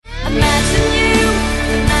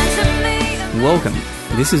Welcome.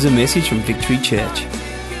 This is a message from Victory Church.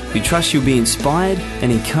 We trust you'll be inspired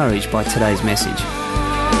and encouraged by today's message.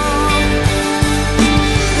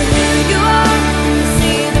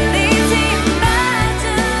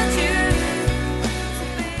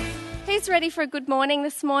 Who's ready for a good morning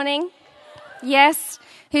this morning? Yes.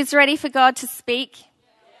 Who's ready for God to speak?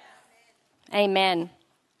 Amen.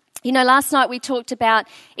 You know, last night we talked about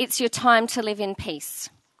it's your time to live in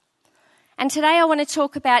peace. And today I want to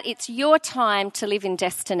talk about it's your time to live in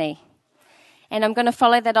destiny. And I'm going to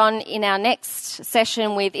follow that on in our next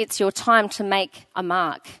session with it's your time to make a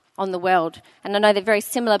mark on the world. And I know they're very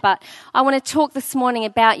similar, but I want to talk this morning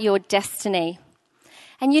about your destiny.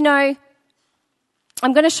 And you know,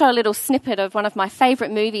 I'm going to show a little snippet of one of my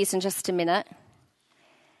favourite movies in just a minute.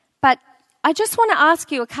 But I just want to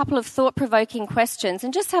ask you a couple of thought-provoking questions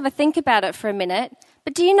and just have a think about it for a minute.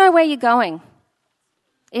 But do you know where you're going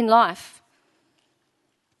in life?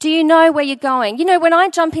 Do you know where you're going? You know, when I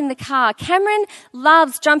jump in the car, Cameron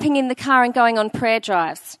loves jumping in the car and going on prayer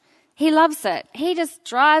drives. He loves it. He just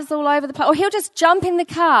drives all over the place. Or he'll just jump in the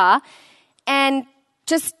car and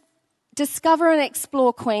just discover and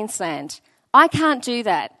explore Queensland. I can't do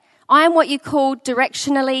that. I am what you call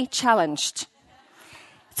directionally challenged.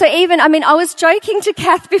 So I was joking to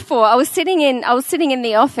Kath before. I was sitting in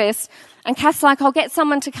the office and Kath's like, I'll get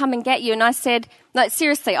someone to come and get you. And I said, no,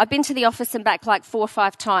 seriously, I've been to the office and back like 4 or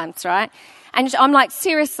 5 times, right? And I'm like,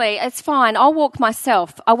 seriously, it's fine. I'll walk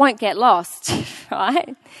myself. I won't get lost,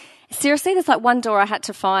 right? Seriously, there's like one door I had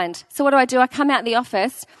to find. So what do? I come out the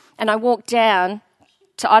office and I walk down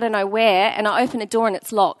to I don't know where and I open a door and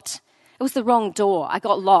it's locked. It was the wrong door. I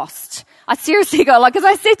got lost. I seriously got lost. Because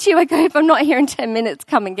I said to you, if I'm not here in 10 minutes,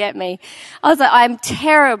 come and get me. I was like, I'm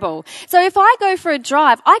terrible. So if I go for a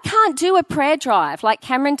drive, I can't do a prayer drive like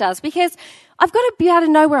Cameron does because I've got to be able to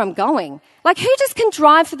know where I'm going. Like, who just can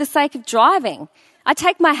drive for the sake of driving? I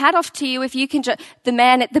take my hat off to you if you can, the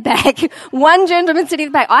man at the back, one gentleman sitting at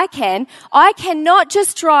the back, I can. I cannot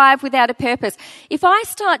just drive without a purpose. If I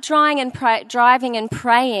start driving and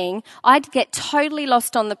praying, I'd get totally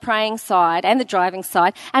lost on the praying side and the driving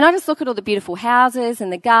side, and I just look at all the beautiful houses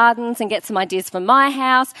and the gardens and get some ideas for my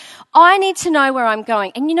house. I need to know where I'm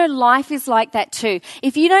going. And you know, life is like that too.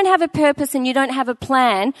 If you don't have a purpose and you don't have a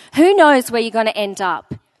plan, who knows where you're going to end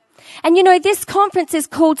up? And you know, this conference is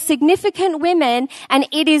called Significant Women, and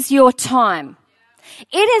it is your time.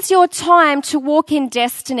 It is your time to walk in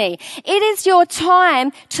destiny. It is your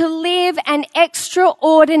time to live an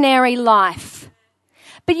extraordinary life.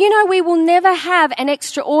 But you know, we will never have an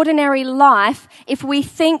extraordinary life if we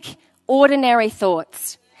think ordinary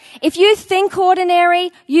thoughts. If you think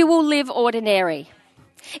ordinary, you will live ordinary.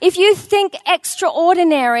 If you think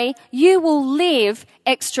extraordinary, you will live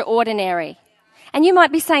extraordinary. And you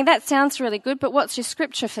might be saying, that sounds really good, but what's your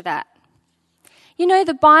scripture for that? You know,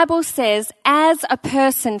 the Bible says, as a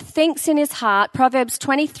person thinks in his heart, Proverbs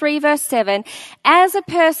 23 verse 7, as a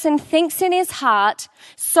person thinks in his heart,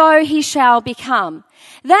 so he shall become.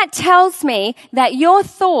 That tells me that your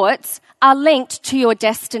thoughts are linked to your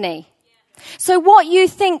destiny. So what you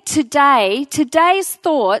think today, today's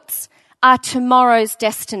thoughts are tomorrow's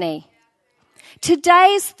destiny.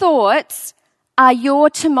 Today's thoughts are your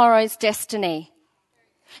tomorrow's destiny.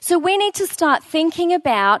 So we need to start thinking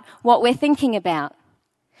about what we're thinking about.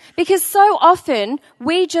 Because so often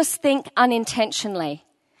we just think unintentionally.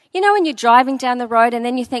 You know, when you're driving down the road and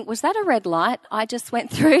then you think, was that a red light I just went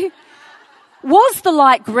through? Was the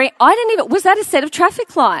light green? Was that a set of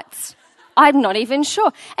traffic lights? I'm not even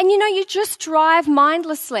sure. And you know, you just drive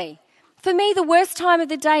mindlessly. For me, the worst time of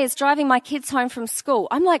the day is driving my kids home from school.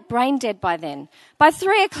 I'm like brain dead by then. By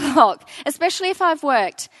 3 o'clock, especially if I've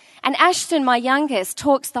worked. And Ashton, my youngest,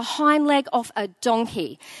 talks the hind leg off a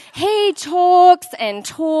donkey. He talks and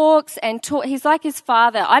talks and talks. He's like his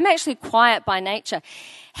father. I'm actually quiet by nature.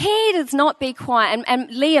 He does not be quiet. And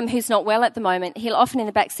Liam, who's not well at the moment, he'll often in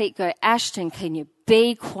the back seat go, Ashton, can you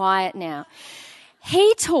be quiet now?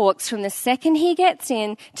 He talks from the second he gets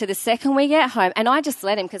in to the second we get home, and I just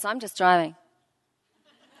let him because I'm just driving.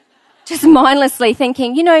 Just mindlessly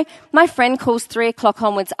thinking, you know, my friend calls 3 o'clock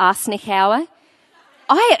onwards arsenic hour.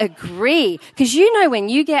 I agree, because you know when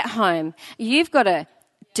you get home, you've got to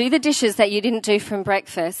do the dishes that you didn't do from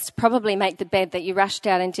breakfast, probably make the bed that you rushed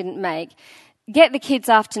out and didn't make, get the kids'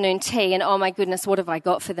 afternoon tea, and oh my goodness, what have I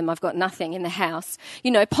got for them? I've got nothing in the house.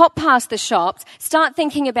 You know, pop past the shops, start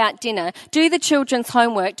thinking about dinner, do the children's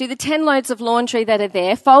homework, do the 10 loads of laundry that are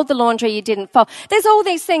there, fold the laundry you didn't fold. There's all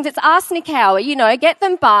these things. It's arsenic hour, you know, get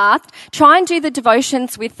them bathed, try and do the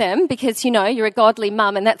devotions with them because, you know, you're a godly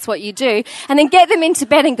mum and that's what you do, and then get them into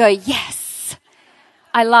bed and go, yes,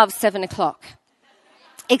 I love 7 o'clock.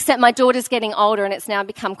 Except my daughter's getting older and it's now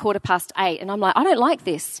become 8:15. And I'm like, I don't like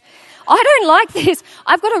this. I don't like this.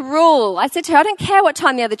 I've got a rule. I said to her, I don't care what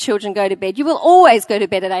time the other children go to bed. You will always go to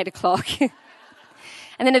bed at 8 o'clock.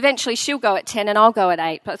 And then eventually she'll go at 10 and I'll go at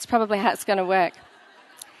 8. But that's probably how it's going to work.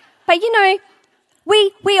 But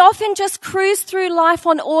we often just cruise through life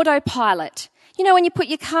on autopilot. When you put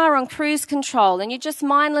your car on cruise control and you're just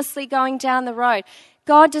mindlessly going down the road.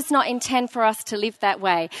 God does not intend for us to live that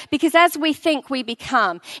way, because as we think, we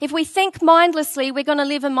become. If we think mindlessly, we're going to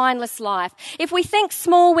live a mindless life. If we think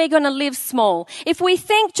small, we're going to live small. If we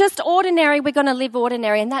think just ordinary, we're going to live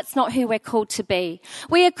ordinary, and that's not who we're called to be.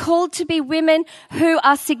 We are called to be women who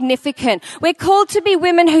are significant. We're called to be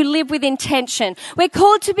women who live with intention. We're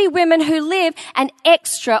called to be women who live an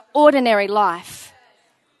extraordinary life.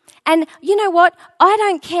 And you know what? I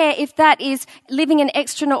don't care if that is living an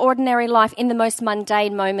extraordinary life in the most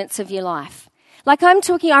mundane moments of your life. Like I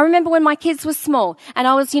remember when my kids were small and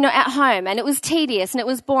I was, at home and it was tedious and it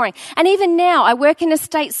was boring. And even now I work in a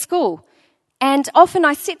state school and often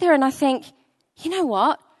I sit there and I think, you know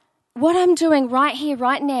what? What I'm doing right here,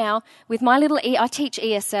 right now, with my I teach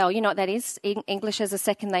ESL, you know what that is, English as a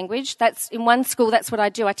second language. That's in one school, that's what I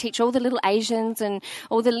do. I teach all the little Asians and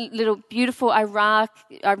all the little beautiful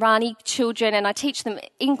Irani children, and I teach them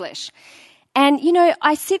English. And,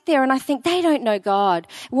 I sit there and I think they don't know God.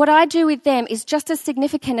 What I do with them is just as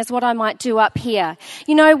significant as what I might do up here.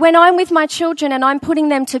 When I'm with my children and I'm putting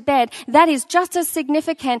them to bed, that is just as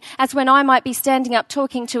significant as when I might be standing up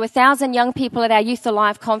talking to 1,000 young people at our Youth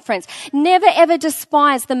Alive conference. Never ever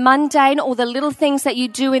despise the mundane or the little things that you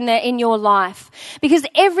do in your life. Because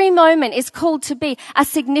every moment is called to be a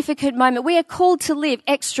significant moment. We are called to live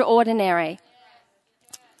extraordinary.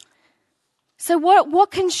 So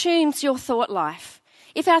what consumes your thought life?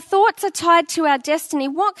 If our thoughts are tied to our destiny,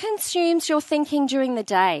 what consumes your thinking during the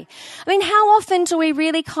day? How often do we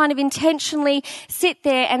really kind of intentionally sit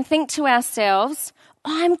there and think to ourselves,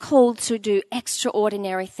 I'm called to do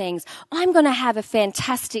extraordinary things. I'm going to have a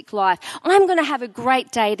fantastic life. I'm going to have a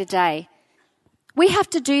great day today. We have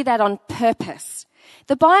to do that on purpose.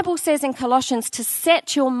 The Bible says in Colossians to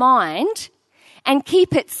set your mind and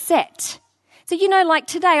keep it set. So, like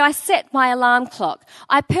today, I set my alarm clock.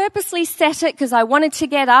 I purposely set it because I wanted to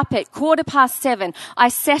get up at 7:15. I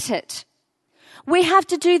set it. We have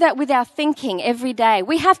to do that with our thinking every day.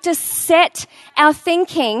 We have to set our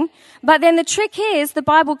thinking, but then the trick is, the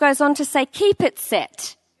Bible goes on to say, keep it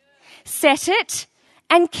set. Set it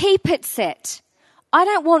and keep it set. I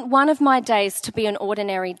don't want one of my days to be an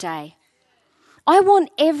ordinary day. I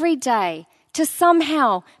want every day to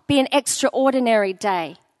somehow be an extraordinary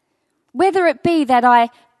day. Whether it be that I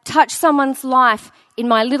touch someone's life in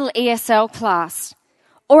my little ESL class,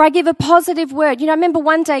 or I give a positive word. I remember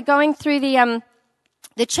one day going through the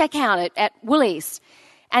checkout at Woolies,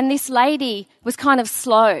 and this lady was kind of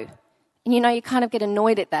slow. And you kind of get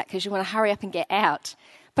annoyed at that because you want to hurry up and get out.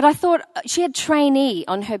 But I thought she had trainee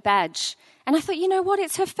on her badge. And I thought, you know what,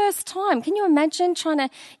 it's her first time. Can you imagine trying to,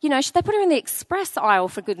 they put her in the express aisle,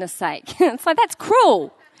 for goodness sake. It's like, that's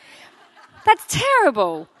cruel. That's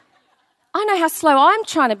terrible. I know how slow I'm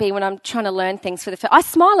trying to be when I'm trying to learn things for the first. I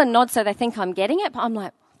smile and nod so they think I'm getting it, but I'm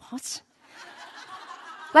like, what?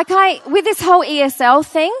 With this whole ESL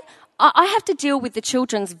thing, I have to deal with the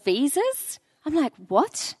children's visas. I'm like,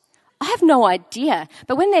 what? I have no idea.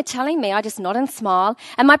 But when they're telling me, I just nod and smile.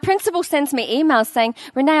 And my principal sends me emails saying,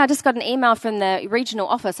 Renee, I just got an email from the regional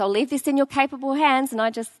office. I'll leave this in your capable hands. And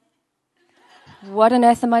what on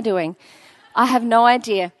earth am I doing? I have no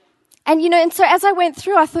idea. And so as I went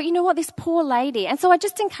through, I thought, you know what, this poor lady. And so I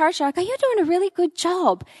just encouraged her. I go, you're doing a really good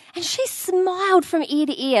job. And she smiled from ear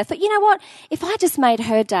to ear. I thought, you know what, if I just made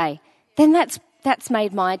her day, then that's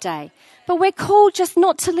made my day. But we're called just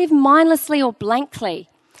not to live mindlessly or blankly.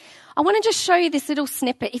 I want to just show you this little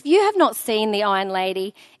snippet. If you have not seen The Iron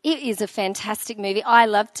Lady, it is a fantastic movie. I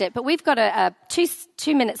loved it. But we've got a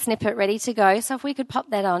 2-minute snippet ready to go. So if we could pop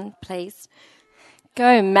that on, please.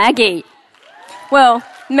 Go, Maggie. Well,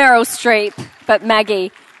 Meryl Streep, but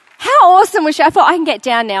Maggie. How awesome was she? I thought, I can get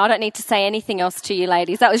down now. I don't need to say anything else to you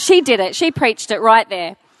ladies. She did it. She preached it right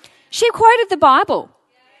there. She quoted the Bible.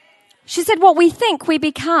 She said, what we think, we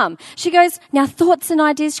become. She goes, now thoughts and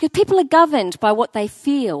ideas, she goes, people are governed by what they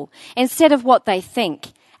feel instead of what they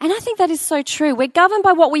think. And I think that is so true. We're governed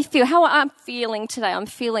by what we feel. How I'm feeling today. I'm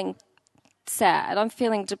feeling sad. I'm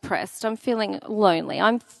feeling depressed. I'm feeling lonely.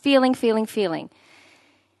 I'm feeling.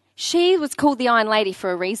 She was called the Iron Lady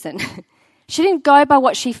for a reason. She didn't go by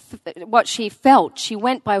what she felt. She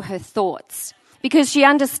went by her thoughts because she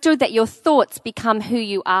understood that your thoughts become who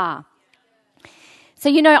you are. So,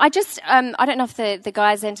 I just, I don't know if the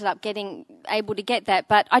guys ended up able to get that,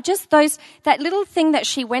 but that little thing that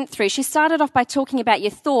she went through, she started off by talking about your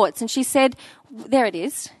thoughts, and she said, there it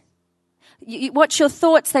is. What's your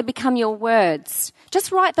thoughts, they become your words.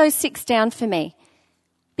 Just write those 6 down for me.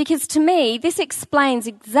 Because to me, this explains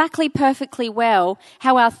exactly perfectly well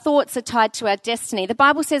how our thoughts are tied to our destiny. The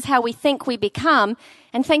Bible says how we think we become,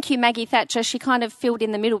 and thank you, Maggie Thatcher, she kind of filled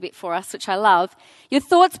in the middle bit for us, which I love. Your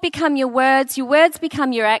thoughts become your words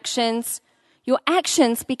become your actions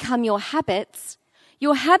become your habits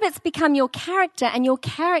become your character, and your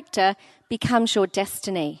character becomes your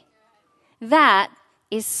destiny. That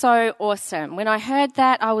is so awesome. When I heard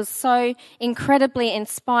that, I was so incredibly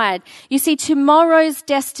inspired. You see, tomorrow's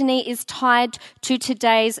destiny is tied to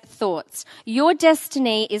today's thoughts. Your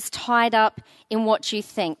destiny is tied up in what you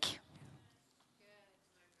think.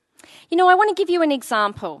 I want to give you an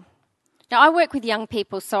example. Now, I work with young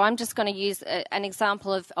people, so I'm just going to use an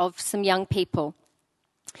example of some young people.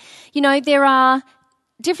 There are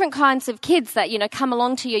different kinds of kids that, come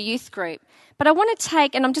along to your youth group. But I want to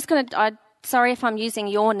take, and I'm just going to... Sorry if I'm using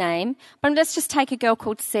your name, but let's just take a girl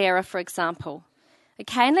called Sarah, for example.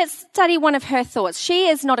 Okay, and let's study one of her thoughts. She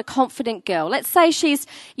is not a confident girl. Let's say she's,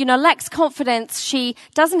 lacks confidence. She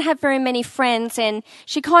doesn't have very many friends, and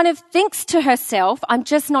she kind of thinks to herself, I'm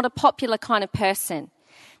just not a popular kind of person.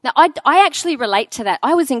 Now, I actually relate to that.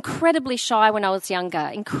 I was incredibly shy when I was younger,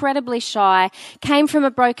 incredibly shy, came from a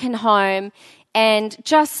broken home, and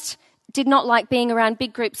just did not like being around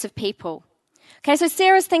big groups of people. Okay, so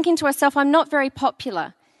Sarah's thinking to herself, I'm not very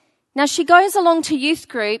popular. Now, she goes along to youth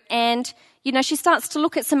group and, she starts to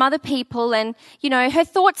look at some other people and, her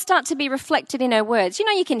thoughts start to be reflected in her words.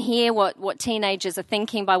 You can hear what teenagers are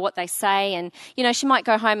thinking by what they say. And, she might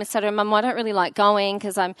go home and say to her mum, I don't really like going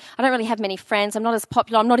because I don't really have many friends. I'm not as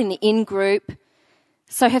popular. I'm not in the in group.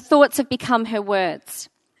 So her thoughts have become her words.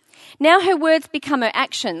 Now her words become her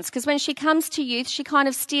actions, because when she comes to youth, she kind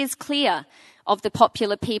of steers clear of the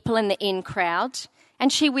popular people and the in crowd,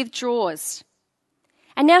 and she withdraws.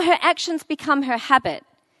 And now her actions become her habit.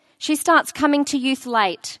 She starts coming to youth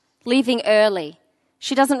late, leaving early.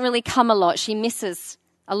 She doesn't really come a lot. She misses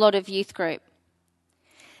a lot of youth group.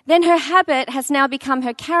 Then her habit has now become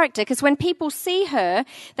her character, because when people see her,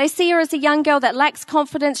 they see her as a young girl that lacks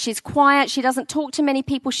confidence. She's quiet. She doesn't talk to many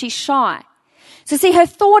people. She's shy. So see, her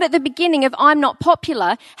thought at the beginning of I'm not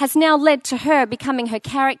popular has now led to her becoming her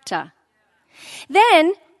character.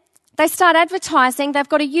 Then they start advertising they've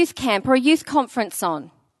got a youth camp or a youth conference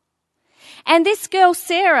on. And this girl,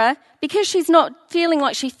 Sarah, because she's not feeling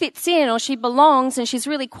like she fits in or she belongs and she's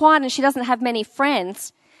really quiet and she doesn't have many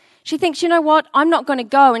friends, she thinks, what, I'm not going to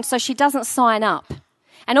go, and so she doesn't sign up.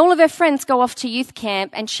 And all of her friends go off to youth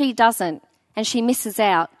camp and she doesn't, and she misses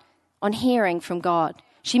out on hearing from God.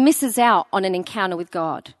 She misses out on an encounter with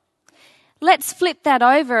God. Let's flip that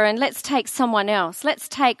over and let's take someone else. Let's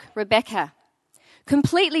take Rebecca.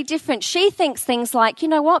 Completely different. She thinks things like,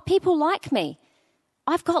 what, people like me.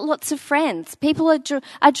 I've got lots of friends. People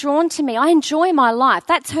are drawn to me. I enjoy my life.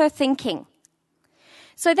 That's her thinking.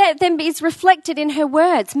 So that then is reflected in her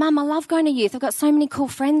words. Mum, I love going to youth. I've got so many cool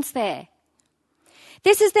friends there.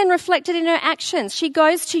 This is then reflected in her actions. She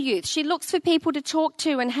goes to youth. She looks for people to talk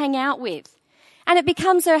to and hang out with. And it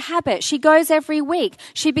becomes her habit. She goes every week.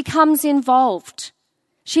 She becomes involved.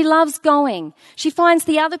 She loves going. She finds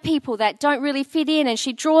the other people that don't really fit in and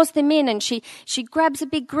she draws them in, and she grabs a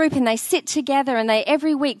big group and they sit together and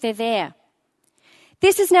every week they're there.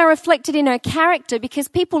 This is now reflected in her character, because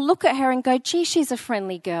people look at her and go, gee, she's a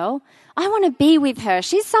friendly girl. I want to be with her.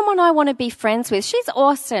 She's someone I want to be friends with. She's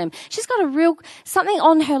awesome. She's got something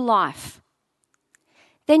on her life.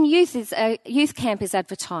 Then youth camp is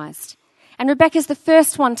advertised. And Rebecca's the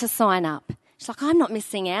first one to sign up. She's like, I'm not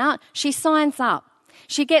missing out. She signs up.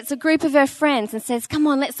 She gets a group of her friends and says, come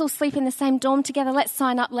on, let's all sleep in the same dorm together. Let's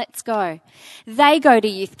sign up. Let's go. They go to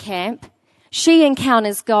youth camp. She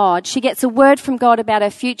encounters God. She gets a word from God about her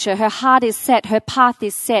future. Her heart is set. Her path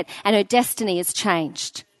is set. And her destiny is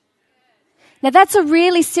changed. Now, that's a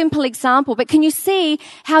really simple example, but can you see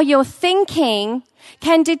how your thinking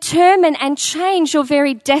can determine and change your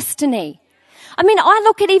very destiny? I mean, I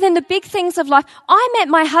look at even the big things of life. I met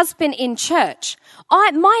my husband in church.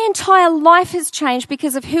 My entire life has changed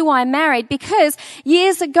because of who I married, because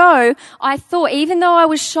years ago, I thought, even though I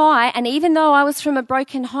was shy and even though I was from a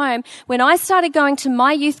broken home, when I started going to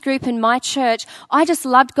my youth group and my church, I just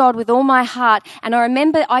loved God with all my heart. And I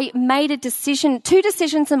remember I made two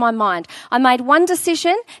decisions in my mind. I made one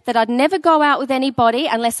decision that I'd never go out with anybody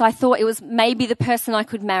unless I thought it was maybe the person I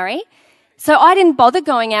could marry. So I didn't bother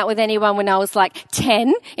going out with anyone when I was like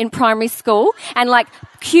 10 in primary school, and like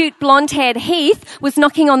cute blonde-haired Heath was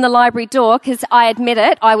knocking on the library door because I admit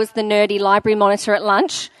it, I was the nerdy library monitor at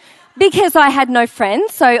lunch because I had no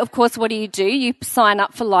friends. So of course, what do? You sign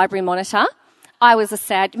up for library monitor. I was a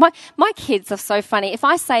sad... My kids are so funny. If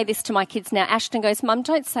I say this to my kids now, Ashton goes, "Mum,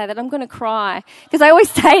 don't say that. I'm going to cry." Because I always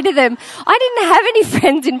say to them, I didn't have any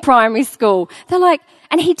friends in primary school. They're like...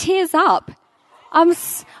 And he tears up.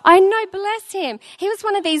 I know, bless him. He was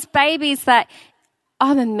one of these babies that...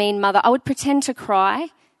 I'm a mean mother. I would pretend to cry.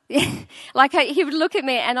 He would look at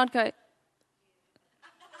me and I'd go...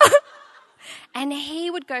 and he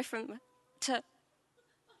would go to...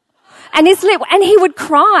 And he would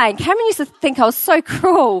cry. Cameron used to think I was so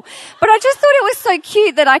cruel. But I just thought it was so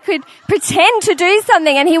cute that I could pretend to do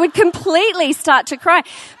something and he would completely start to cry.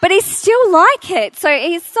 But he's still like it. So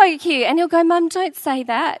he's so cute. And he'll go, "Mum, don't say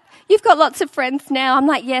that. You've got lots of friends now." I'm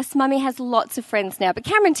like, "Yes, Mummy has lots of friends now." But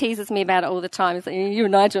Cameron teases me about it all the time. He's like, "You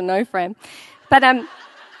and Nigel, no friend." But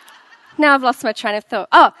now I've lost my train of thought.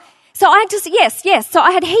 So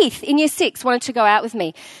I had Heath in year 6 wanted to go out with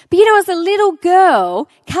me. But as a little girl,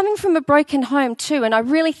 coming from a broken home too, and I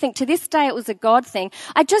really think to this day it was a God thing,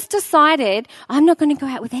 I just decided I'm not going to go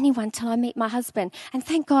out with anyone till I meet my husband. And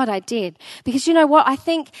thank God I did. Because you know what? I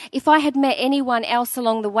think if I had met anyone else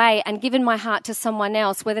along the way and given my heart to someone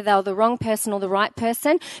else, whether they were the wrong person or the right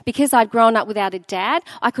person, because I'd grown up without a dad,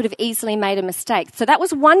 I could have easily made a mistake. So that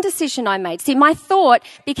was one decision I made. See, my thought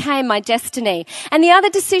became my destiny. And the other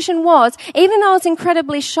decision was, even though I was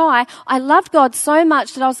incredibly shy, I loved God so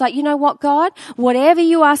much that I was like, "You know what, God? Whatever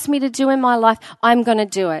you ask me to do in my life, I'm going to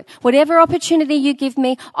do it. Whatever opportunity you give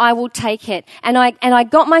me, I will take it." And I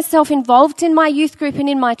got myself involved in my youth group and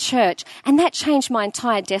in my church, and that changed my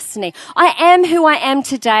entire destiny. I am who I am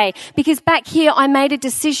today because back here I made a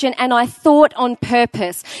decision and I thought on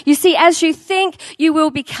purpose. You see, as you think, you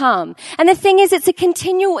will become. And the thing is, it's a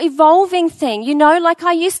continual evolving thing.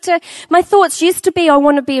 My thoughts used to be, I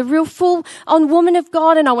want to be a real full-on woman of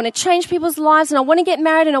God and I want to change people's lives and I want to get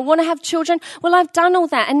married and I want to have children. Well, I've done all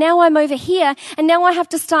that and now I'm over here and now I have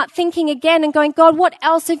to start thinking again and going, "God, what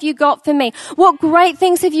else have you got for me? What great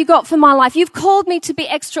things have you got for my life? You've called me to be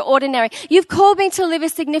extraordinary. You've called me to live a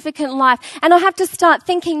significant life." And I have to start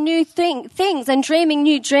thinking new things and dreaming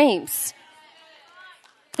new dreams.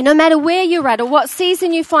 No matter where you're at or what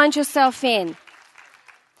season you find yourself in.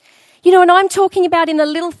 And I'm talking about in the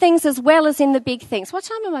little things as well as in the big things. What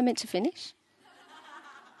time am I meant to finish?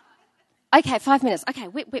 Okay, 5 minutes. Okay,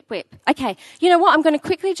 whip. Okay, you know what? I'm going to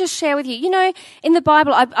quickly just share with you. In the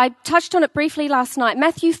Bible, I touched on it briefly last night.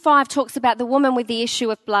 Matthew 5 talks about the woman with the issue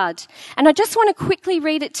of blood. And I just want to quickly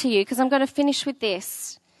read it to you because I'm going to finish with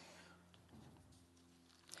this.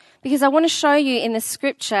 Because I want to show you in the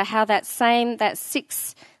scripture how that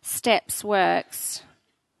 6 steps works.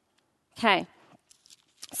 Okay.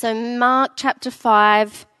 So Mark chapter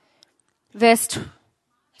 5,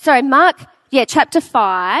 chapter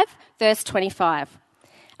 5, verse 25.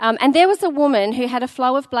 And there was a woman who had a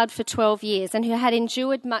flow of blood for 12 years and who had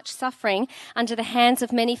endured much suffering under the hands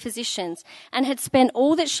of many physicians and had spent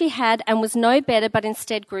all that she had and was no better but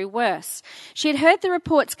instead grew worse. She had heard the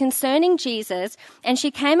reports concerning Jesus and she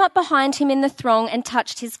came up behind him in the throng and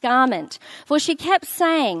touched his garment. For she kept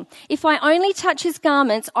saying, "If I only touch his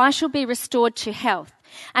garments, I shall be restored to health."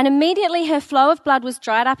 And immediately her flow of blood was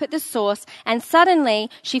dried up at the source, and suddenly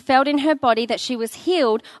she felt in her body that she was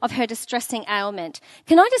healed of her distressing ailment.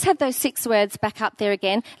 Can I just have those 6 words back up there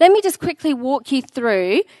again? Let me just quickly walk you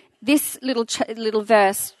through this little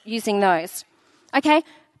verse using those. Okay?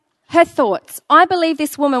 Her thoughts. I believe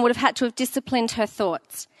this woman would have had to have disciplined her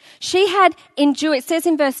thoughts. She had endured, it says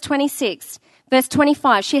in verse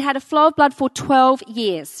 25, she had a flow of blood for 12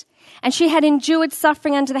 years. And she had endured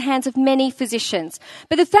suffering under the hands of many physicians.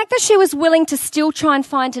 But the fact that she was willing to still try and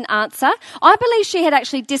find an answer, I believe she had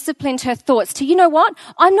actually disciplined her thoughts to, you know what?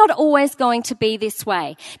 I'm not always going to be this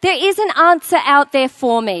way. There is an answer out there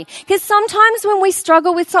for me. Because sometimes when we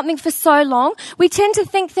struggle with something for so long, we tend to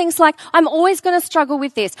think things like, I'm always going to struggle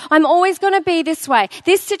with this. I'm always going to be this way.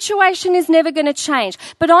 This situation is never going to change.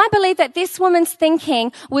 But I believe that this woman's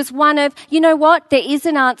thinking was one of, you know what? There is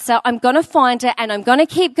an answer. I'm going to find it and I'm going to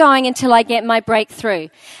keep going until I get my breakthrough.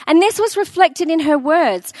 And this was reflected in her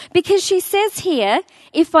words because she says here,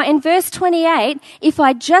 in verse 28, if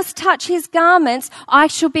I just touch his garments, I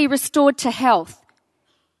shall be restored to health.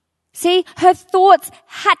 See, her thoughts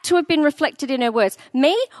had to have been reflected in her words.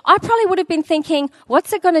 Me, I probably would have been thinking,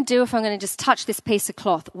 what's it going to do if I'm going to just touch this piece of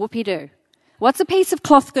cloth? Whoopie-doo. What's a piece of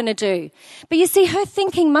cloth going to do? But you see, her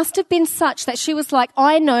thinking must have been such that she was like,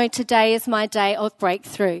 I know today is my day of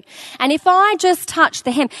breakthrough. And if I just touch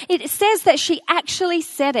the hem, it says that she actually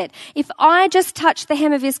said it. If I just touch the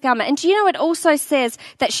hem of his garment. And do you know it also says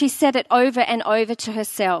that she said it over and over to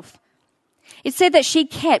herself? It said that she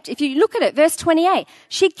kept, if you look at it, verse 28,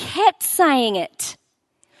 she kept saying it.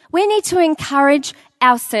 We need to encourage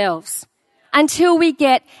ourselves until we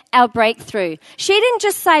get our breakthrough. She didn't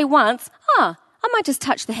just say once, I might just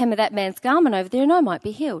touch the hem of that man's garment over there and I might be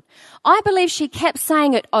healed. I believe she kept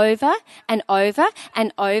saying it over and over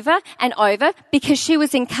and over and over because she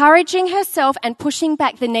was encouraging herself and pushing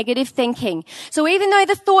back the negative thinking. So even though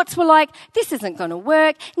the thoughts were like, this isn't going to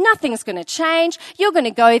work, nothing's going to change, you're going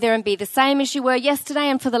to go there and be the same as you were yesterday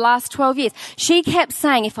and for the last 12 years, she kept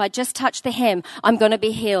saying, if I just touch the hem, I'm going to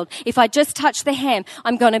be healed. If I just touch the hem,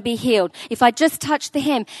 I'm going to be healed. If I just touch the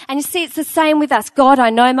hem. And you see, it's the same with us. God, I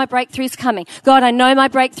know my breakthrough's coming. God, I know my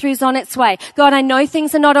breakthrough's on its way. God, I know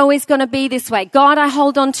things are not always going to be this way. God, I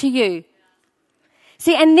hold on to you.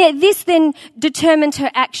 See, and this then determined her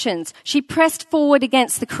actions. She pressed forward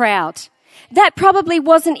against the crowd. That probably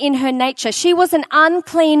wasn't in her nature. She was an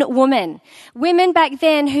unclean woman. Women back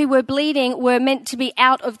then who were bleeding were meant to be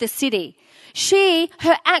out of the city.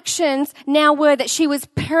 Her actions now were that she was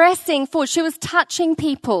pressing forward. She was touching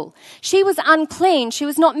people. She was unclean. She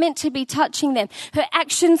was not meant to be touching them. Her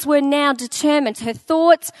actions were now determined. Her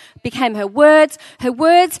thoughts became her words. Her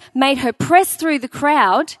words made her press through the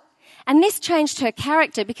crowd. And this changed her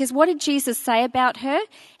character because what did Jesus say about her?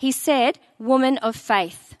 He said, woman of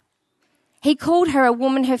faith. He called her a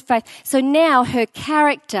woman of faith. So now her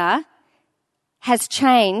character has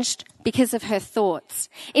changed because of her thoughts.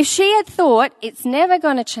 If she had thought it's never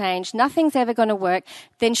going to change, nothing's ever going to work,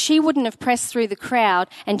 then she wouldn't have pressed through the crowd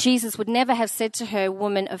and Jesus would never have said to her,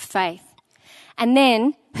 woman of faith. And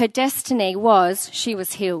then her destiny was she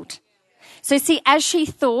was healed. So see, as she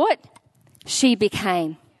thought, she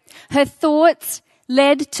became. Her thoughts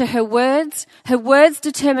led to her words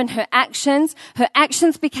determined her actions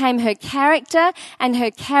became her character, and her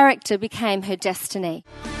character became her destiny.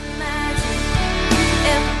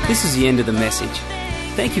 This is the end of the message.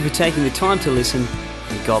 Thank you for taking the time to listen,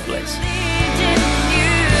 and God bless.